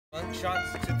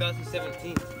Trickshots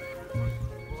 2017.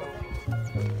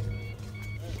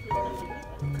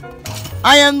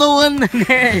 I am the one.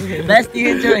 That's the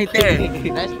intro right there.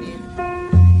 That's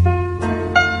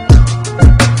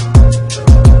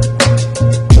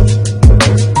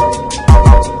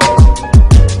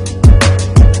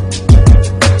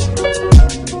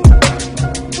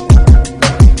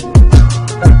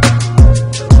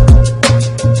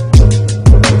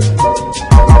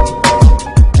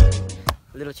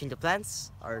the little change of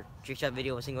plans. Our trick shot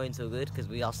video wasn't going so good because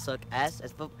we all suck ass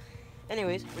as fuck.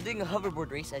 Anyways, we're doing a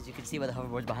hoverboard race, as you can see by the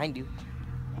hoverboards behind you.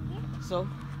 So,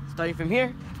 starting from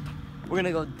here, we're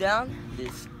gonna go down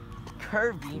this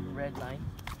curvy red line.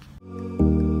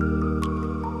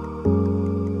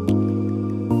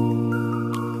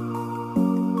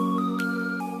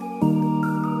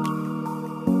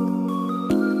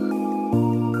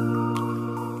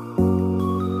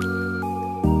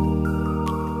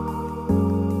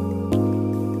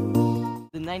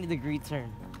 The 90-degree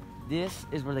turn. This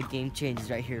is where the game changes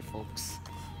right here, folks.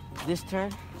 This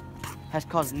turn has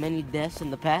caused many deaths in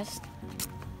the past.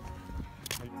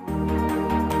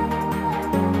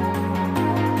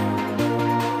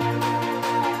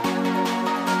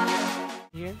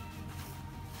 Here,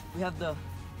 we have the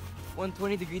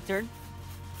 120-degree turn.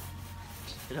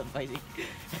 Shut up, Isaac.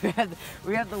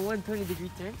 we have the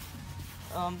 120-degree turn.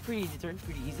 Pretty easy turn,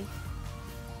 pretty easy.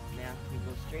 Now we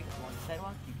go straight along the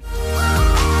sidewalk.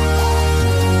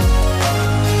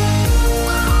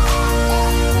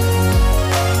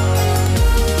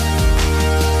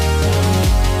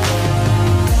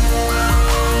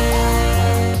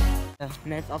 The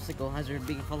next obstacle, as we're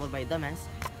being followed by a dumbass,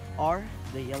 are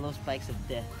the yellow spikes of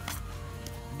death.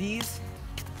 These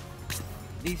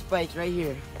spikes right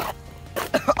here.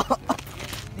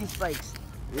 These spikes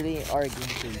really are a game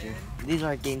changer. These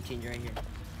are a game changer right here.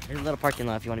 There's a little parking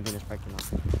lot if you want to be in this parking lot.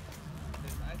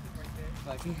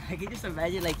 I can just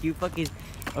imagine like you fucking...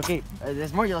 Okay,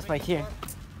 there's more yellow spikes here.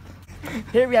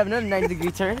 Here we have another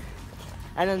 90-degree turn.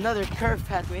 And another curved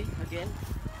pathway again.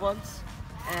 Once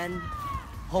and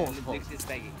holes.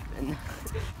 And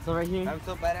so right here. I'm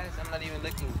so badass, I'm not even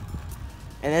looking.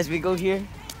 And as we go here,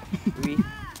 we...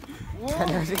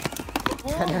 And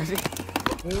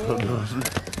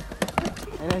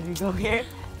as we go here,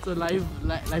 so live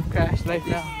crash, live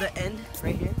now. The end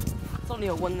right here. It's only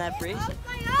a one-lap race.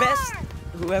 Best,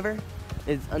 whoever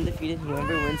is undefeated,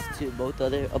 whoever wins to both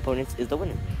other opponents is the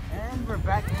winner. And we're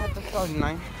back at the starting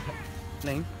line.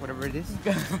 Lane, whatever it is.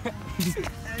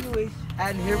 Anyways,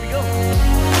 and here we go.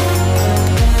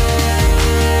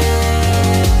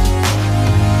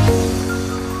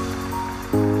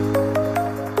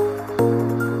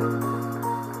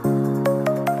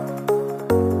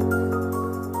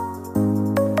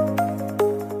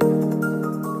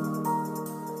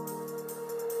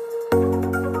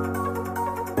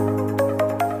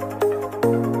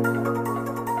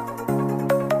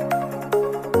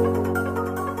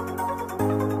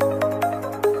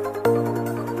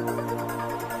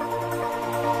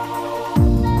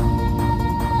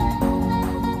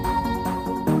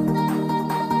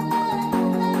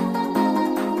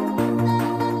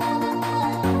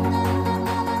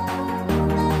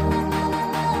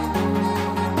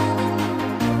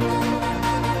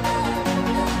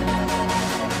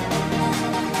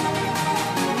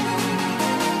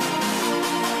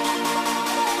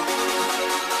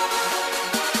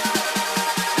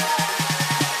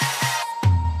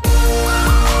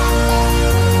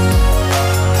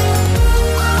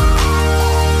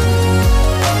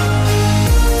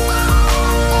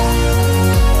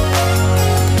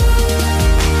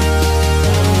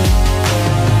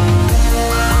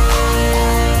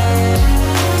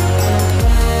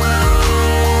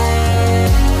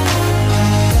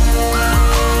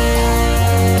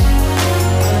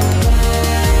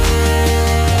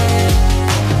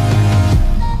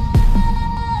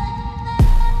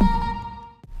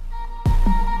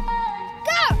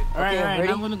 Alright,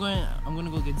 ready? I'm gonna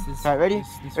go against this. Alright, ready?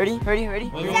 This Ready? one.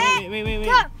 Ready? Wait.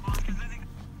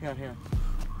 Here,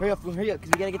 hurry up, because we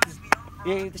gotta get this.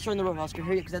 We gotta get this show in the road, Oscar.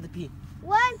 Hurry up, because I have to pee.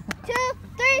 1, 2,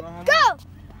 3, go!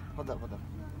 Hold up.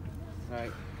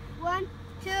 Alright, 1,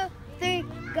 2, 3,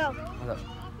 go. hold up.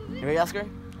 You ready, Oscar?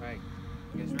 Alright.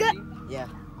 You guys Go. ready? Yeah.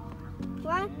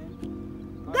 1,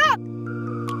 go!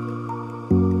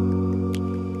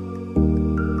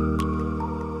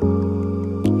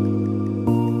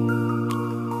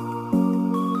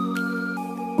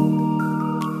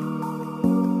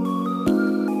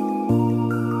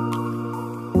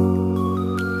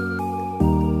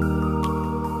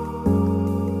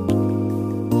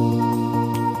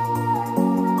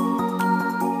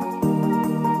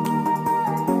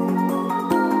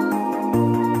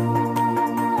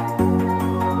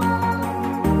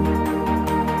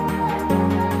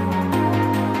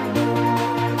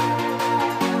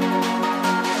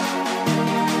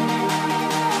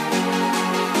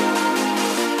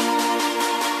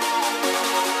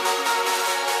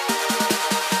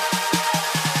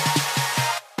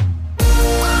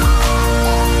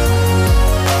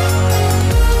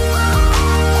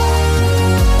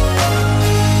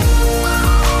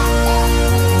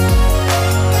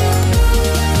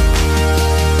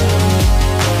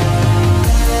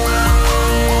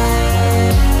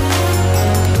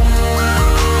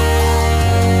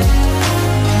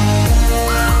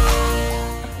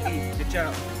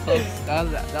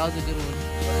 That was a good one.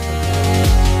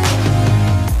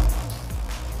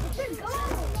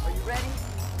 Are you ready?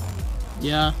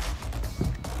 Yeah.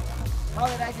 Call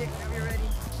it, Isaac. Are you ready?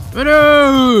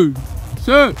 Ready,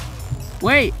 set,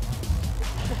 wait.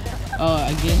 Oh,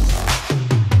 I guess.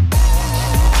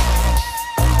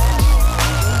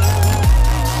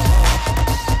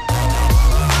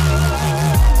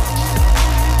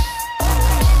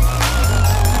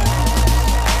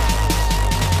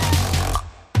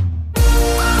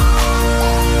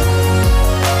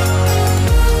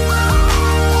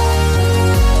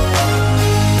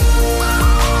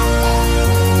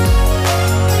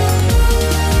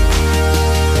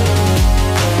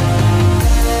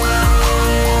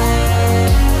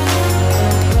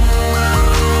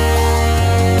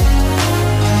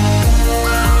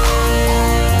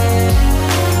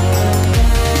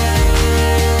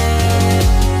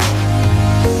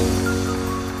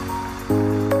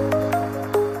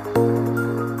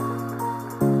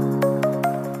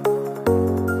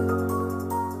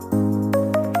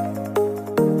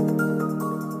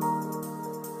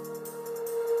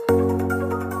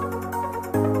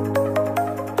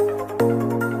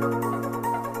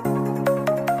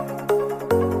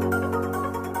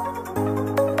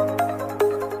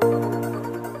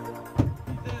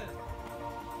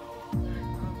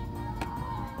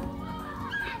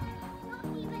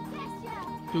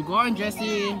 Keep going,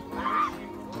 Jesse.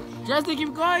 Jesse,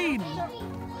 keep going.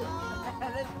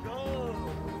 Let's go.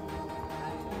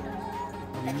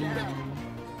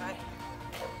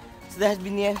 So that has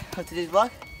been the end of today's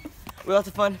vlog. We had lots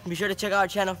of fun. Be sure to check out our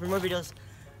channel for more videos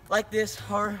like this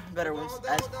or better ones.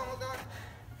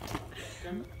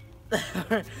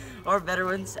 Or better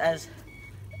ones as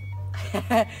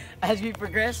as we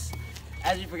progress.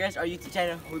 As we progress, our YouTube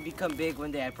channel will become big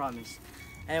one day, I promise.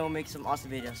 And we'll make some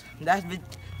awesome videos.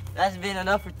 That's been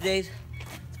enough for today's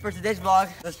vlog.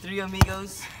 Those three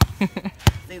amigos.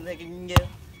 Things I can get.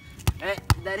 And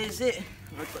that is it.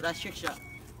 That's Trickshot.